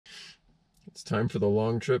It's time for the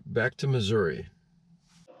long trip back to Missouri.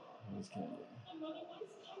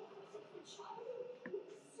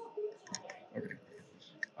 Okay,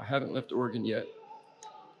 I haven't left Oregon yet.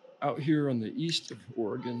 Out here on the east of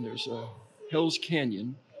Oregon, there's a Hell's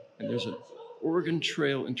Canyon, and there's an Oregon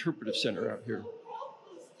Trail Interpretive Center out here.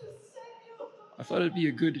 I thought it'd be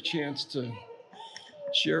a good chance to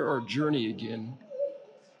share our journey again.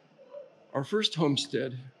 Our first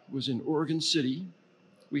homestead was in Oregon City.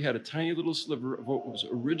 We had a tiny little sliver of what was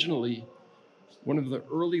originally one of the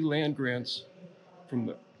early land grants from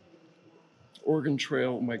the Oregon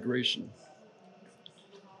Trail migration.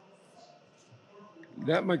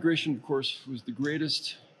 That migration, of course, was the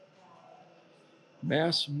greatest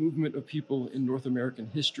mass movement of people in North American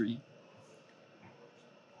history.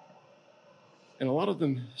 And a lot of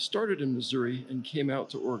them started in Missouri and came out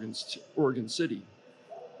to Oregon City.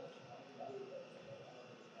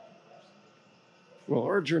 Well,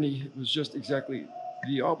 our journey was just exactly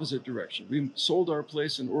the opposite direction. We sold our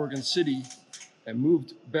place in Oregon City and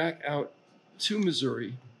moved back out to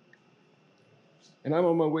Missouri, and I'm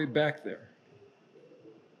on my way back there.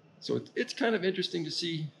 So it's kind of interesting to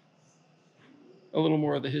see a little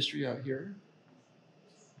more of the history out here.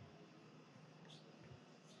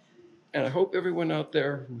 And I hope everyone out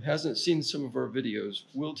there who hasn't seen some of our videos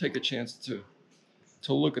will take a chance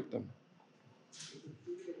to look at them.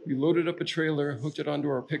 We loaded up a trailer, hooked it onto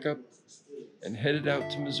our pickup, and headed out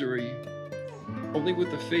to Missouri, only with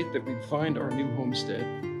the faith that we'd find our new homestead.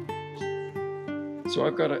 So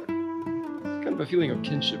I've got a kind of a feeling of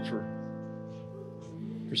kinship for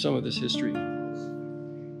some of this history.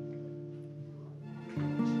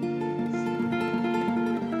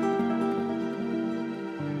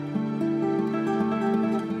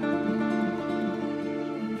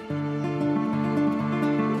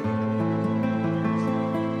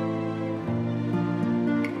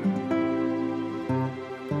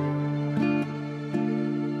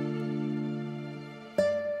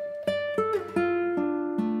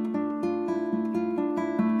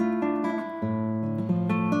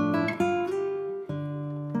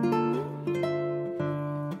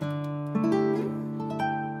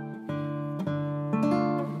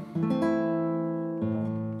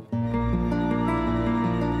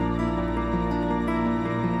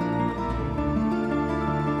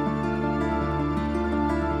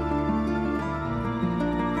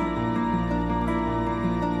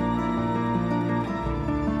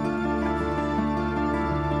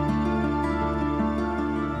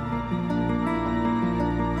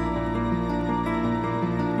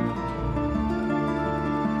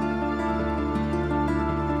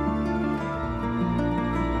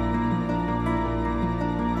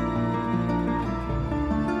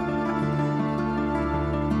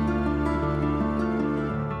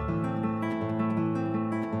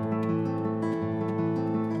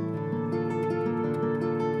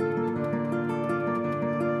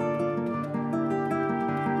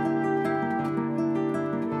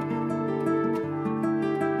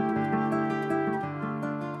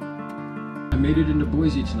 I made it into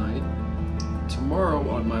Boise tonight. Tomorrow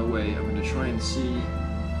on my way, I'm going to try and see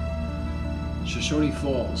Shoshone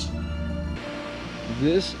Falls.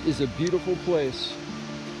 This is a beautiful place.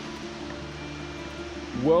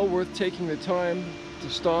 Well worth taking the time to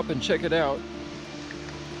stop and check it out.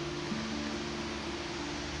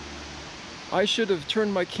 I should have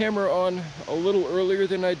turned my camera on a little earlier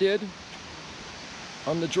than I did.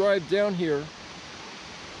 On the drive down here,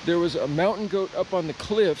 there was a mountain goat up on the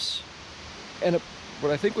cliffs and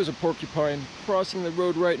what I think was a porcupine crossing the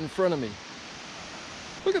road right in front of me.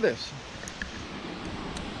 Look at this.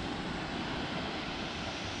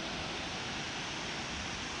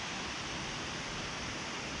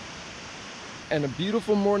 And a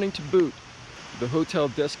beautiful morning to boot. The hotel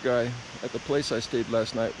desk guy at the place I stayed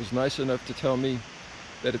last night was nice enough to tell me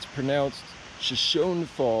that it's pronounced Shoshone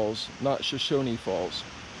Falls, not Shoshone Falls.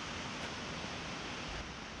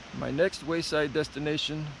 My next wayside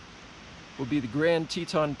destination will be the Grand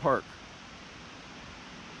Teton Park.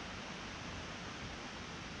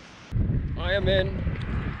 I am in,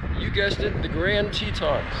 you guessed it, the Grand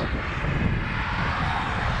Tetons.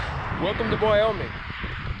 Welcome to Wyoming.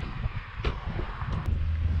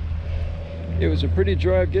 It was a pretty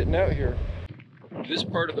drive getting out here. This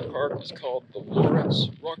part of the park is called the Lawrence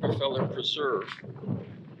Rockefeller Preserve.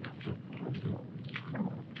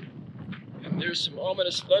 And there's some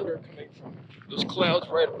ominous thunder coming from those clouds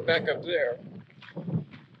right back up there.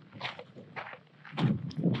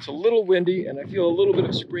 It's a little windy and I feel a little bit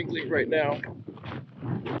of sprinkling right now.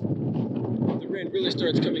 If the rain really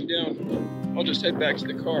starts coming down, I'll just head back to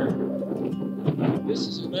the car. This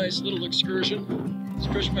is a nice little excursion.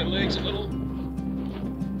 Stretch my legs a little.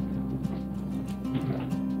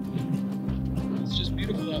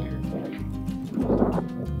 typical out here.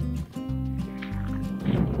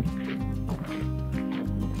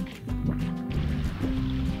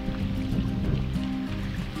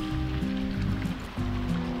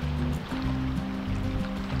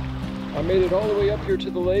 I made it all the way up here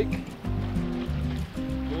to the lake.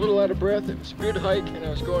 A little out of breath. It was a good hike and I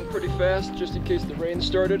was going pretty fast just in case the rain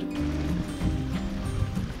started.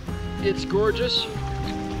 It's gorgeous.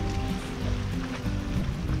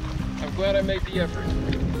 I'm glad I made the effort.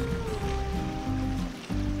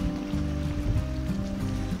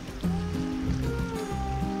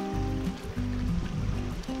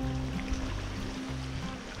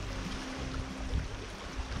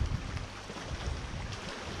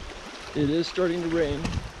 It is starting to rain,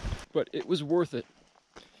 but it was worth it.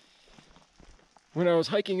 When I was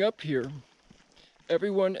hiking up here,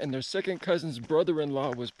 everyone and their second cousin's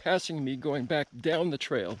brother-in-law was passing me going back down the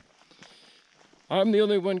trail. I'm the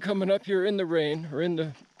only one coming up here in the rain, or in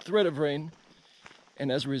the threat of rain,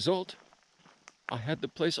 and as a result, I had the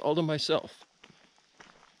place all to myself.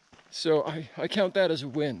 So I count that as a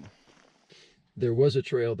win. There was a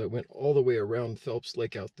trail that went all the way around Phelps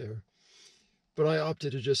Lake out there, but I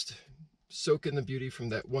opted to just soak in the beauty from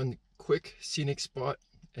that one quick scenic spot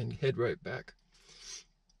and head right back.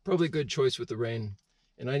 Probably a good choice with the rain,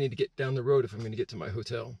 and I need to get down the road if I'm going to get to my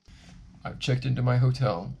hotel. I've checked into my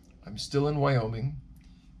hotel. I'm still in Wyoming.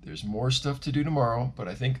 There's more stuff to do tomorrow, but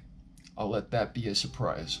I think I'll let that be a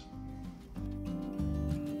surprise.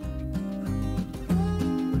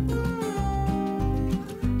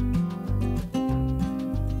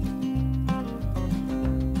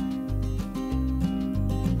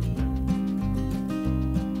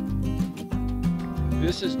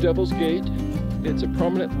 This is Devil's Gate. It's a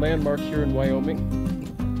prominent landmark here in Wyoming.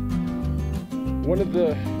 One of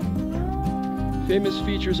the famous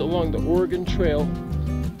features along the Oregon Trail,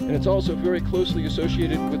 and it's also very closely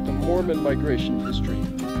associated with the Mormon migration history.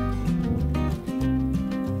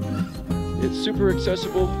 It's super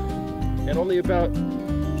accessible and only about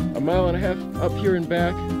a mile and a half up here and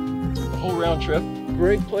back, the whole round trip.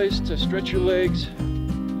 Great place to stretch your legs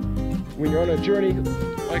when you're on a journey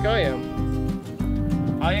like I am.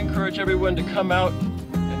 I encourage everyone to come out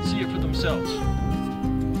and see it for themselves.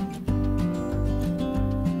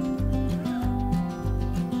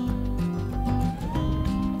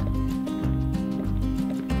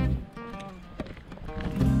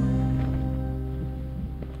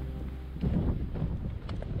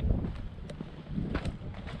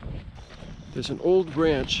 There's an old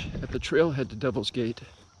ranch at the trailhead to Devil's Gate.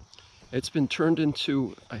 It's been turned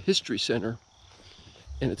into a history center,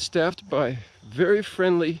 and it's staffed by very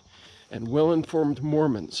friendly and well-informed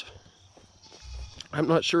Mormons. I'm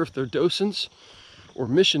not sure if they're docents or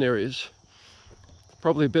missionaries,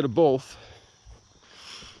 probably a bit of both.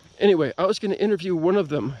 Anyway, I was going to interview one of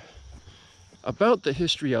them about the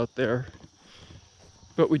history out there,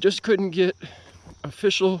 but we just couldn't get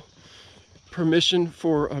official permission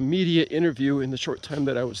for a media interview in the short time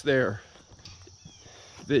that I was there.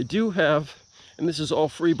 They do have, and this is all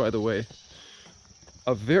free by the way,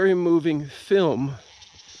 a very moving film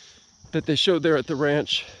that they showed there at the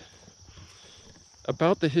ranch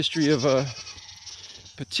about the history of a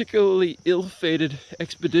particularly ill-fated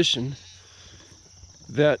expedition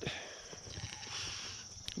that's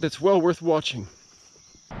well worth watching.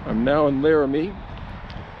 I'm now in Laramie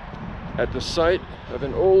at the site of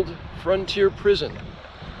an old frontier prison.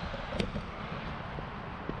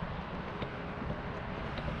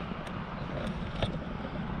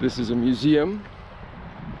 This is a museum.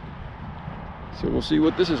 So we'll see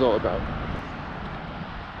what this is all about.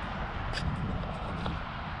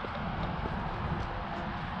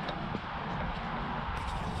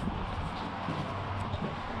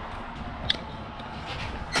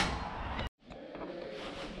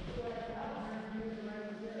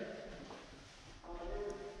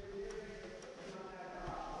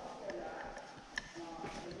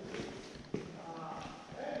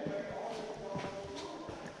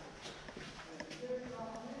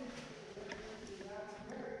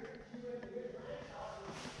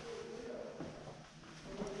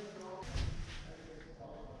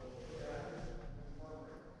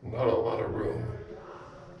 Not a lot of room.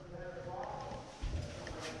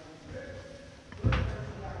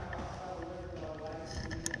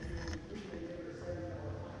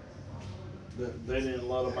 They didn't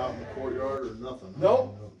let them out in the courtyard or nothing?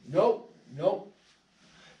 Nope.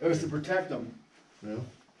 It was to protect them. Yeah.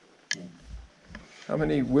 How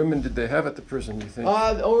many women did they have at the prison, you think?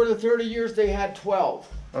 Over the 30 years, they had 12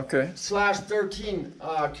 Okay. slash 13.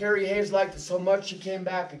 Carrie Hayes liked it so much she came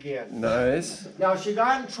back again. Nice. Now she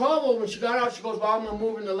got in trouble when she got out. She goes, "Well, I'm gonna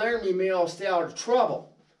move into Laramie. Maybe I'll stay out of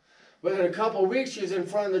trouble." But in a couple of weeks, she was in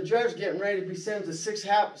front of the judge, getting ready to be sentenced to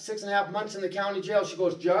 6.5 months in the county jail. She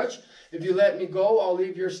goes, "Judge, if you let me go, I'll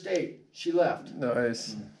leave your state." She left.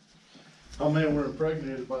 Nice. How many were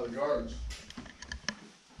impregnated by the guards?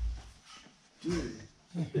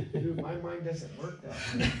 Dude, my mind doesn't work that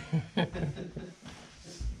way.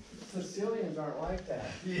 Sicilians aren't like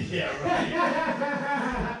that. Yeah,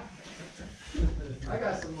 right. I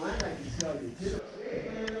got some land I can sell you too.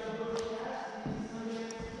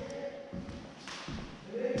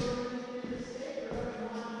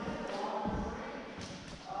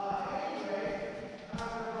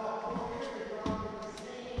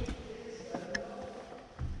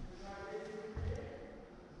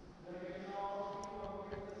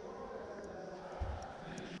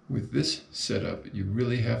 With this setup, you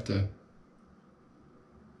really have to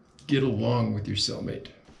get along with your cellmate.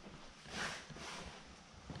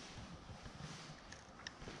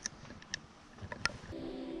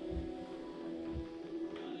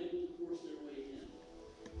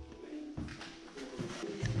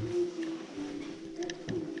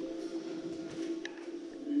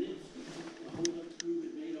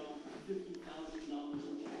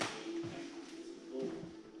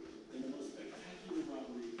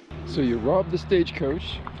 So you rob the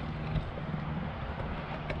stagecoach.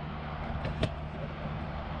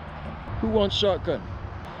 Who wants shotgun?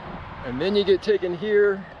 And then you get taken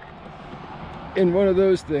here in one of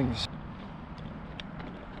those things.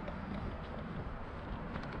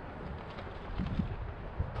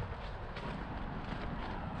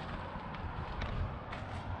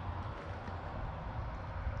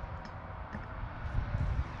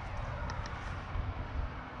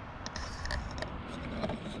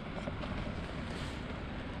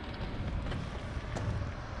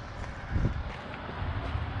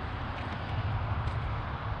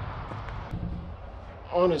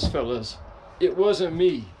 Honest, fellas, it wasn't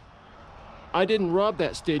me. I didn't rob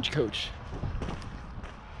that stagecoach.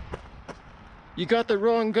 You got the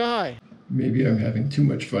wrong guy. Maybe I'm having too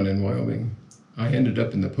much fun in Wyoming. I ended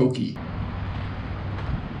up in the pokey.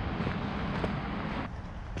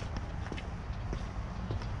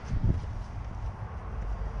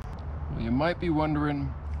 Well, you might be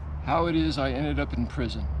wondering how it is I ended up in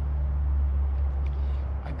prison.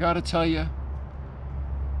 I gotta tell you,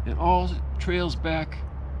 it all trails back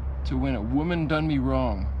to when a woman done me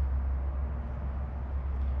wrong.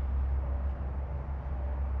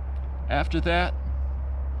 After that,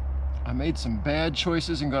 I made some bad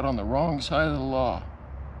choices and got on the wrong side of the law.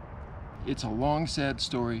 It's a long, sad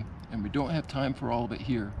story, and we don't have time for all of it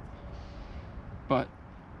here. But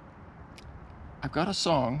I've got a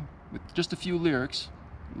song with just a few lyrics.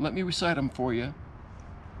 Let me recite them for you,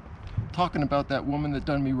 talking about that woman that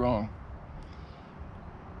done me wrong.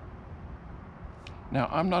 Now,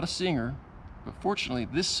 I'm not a singer, but fortunately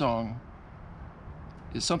this song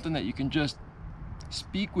is something that you can just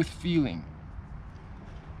speak with feeling.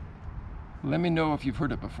 Let me know if you've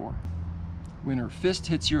heard it before. When her fist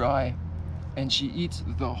hits your eye and she eats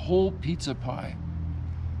the whole pizza pie,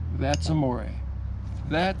 that's amore.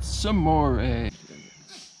 That's amore. Yeah,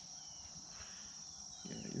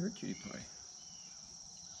 you're a cutie pie.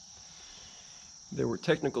 There were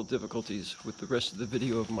technical difficulties with the rest of the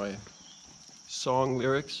video of my song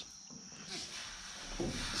lyrics,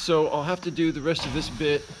 so I'll have to do the rest of this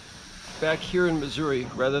bit back here in Missouri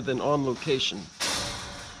rather than on location.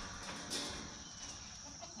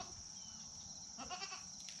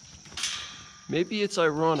 Maybe it's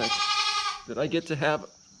ironic that I get to have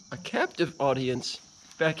a captive audience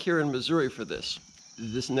back here in Missouri for this.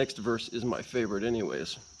 This next verse is my favorite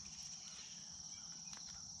anyways.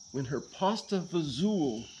 When her pasta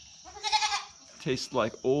fazool tastes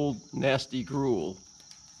like old nasty gruel,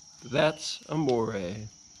 that's amore.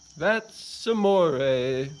 That's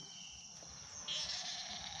amore.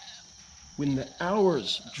 When the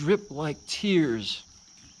hours drip like tears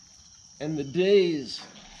and the days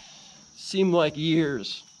seem like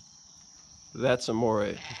years, that's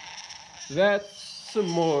amore. That's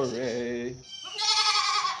amore.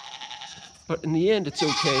 But in the end, it's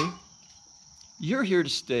okay. You're here to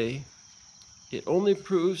stay. It only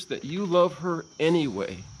proves that you love her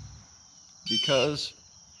anyway, because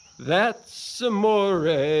that's amore.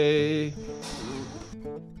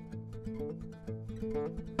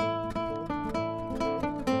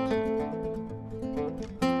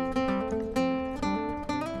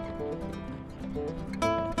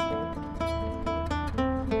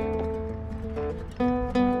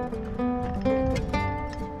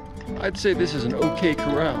 I'd say this is an okay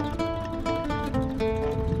corral.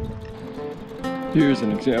 Here's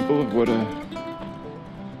an example of what a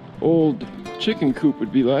old chicken coop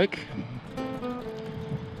would be like. You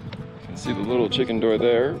can see the little chicken door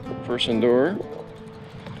there, person door.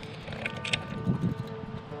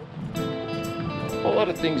 A lot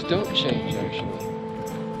of things don't change, actually.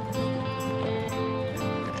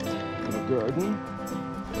 Little garden.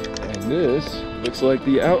 And this looks like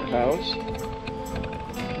the outhouse.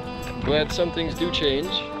 Glad some things do change.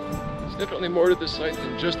 There's definitely more to this site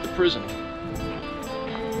than just the prison.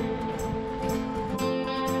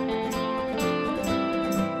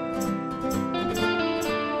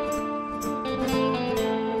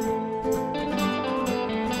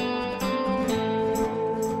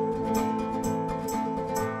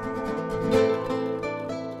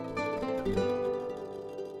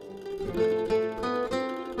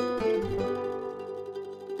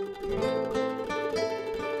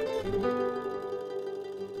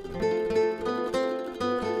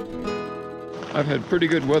 I've had pretty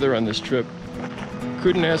good weather on this trip.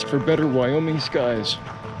 Couldn't ask for better Wyoming skies.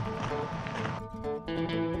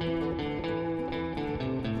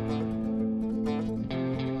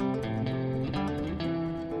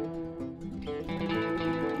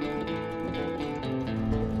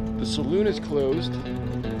 The saloon is closed,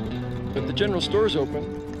 but the general store is open.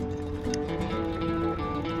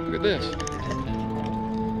 Look at this.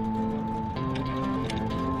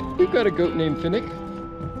 We've got a goat named Finnick.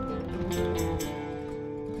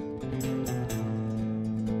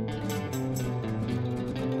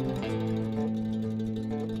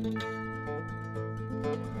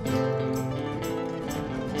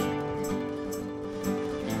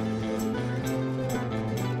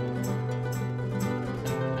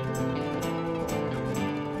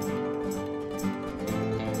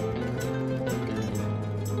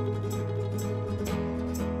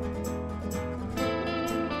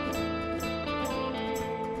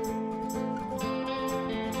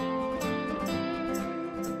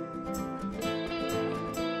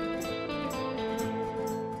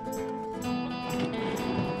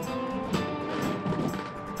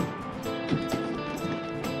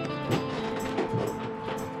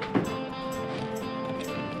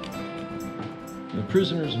 The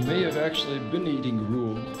prisoners may have actually been eating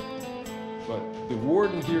gruel, but the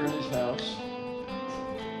warden here in his house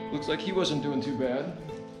looks like he wasn't doing too bad.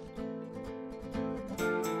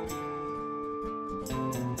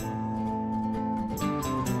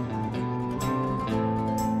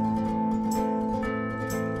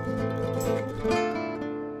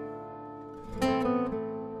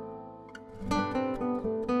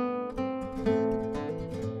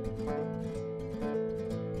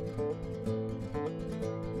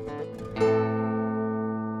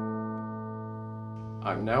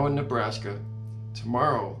 I'm now in Nebraska.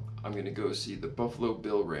 Tomorrow, I'm going to go see the Buffalo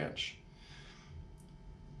Bill Ranch.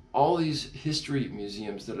 All these history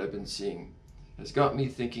museums that I've been seeing has got me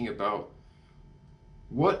thinking about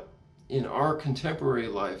what in our contemporary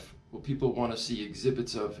life will people want to see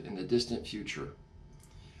exhibits of in the distant future.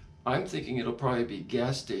 I'm thinking it'll probably be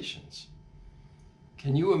gas stations.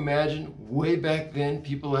 Can you imagine way back then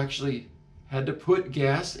people actually had to put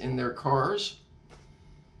gas in their cars?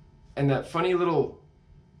 And that funny little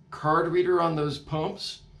card reader on those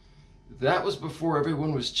pumps, that was before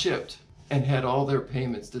everyone was chipped and had all their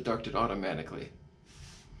payments deducted automatically.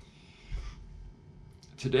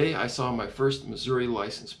 Today I saw my first Missouri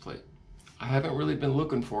license plate. I haven't really been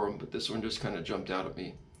looking for them, but this one just kind of jumped out at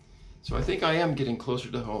me. So I think I am getting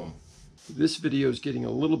closer to home. This video is getting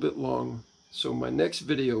a little bit long, so my next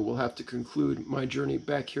video will have to conclude my journey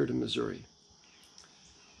back here to Missouri.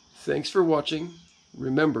 Thanks for watching.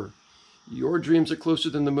 Remember, your dreams are closer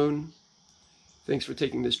than the moon. Thanks for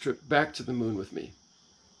taking this trip back to the moon with me.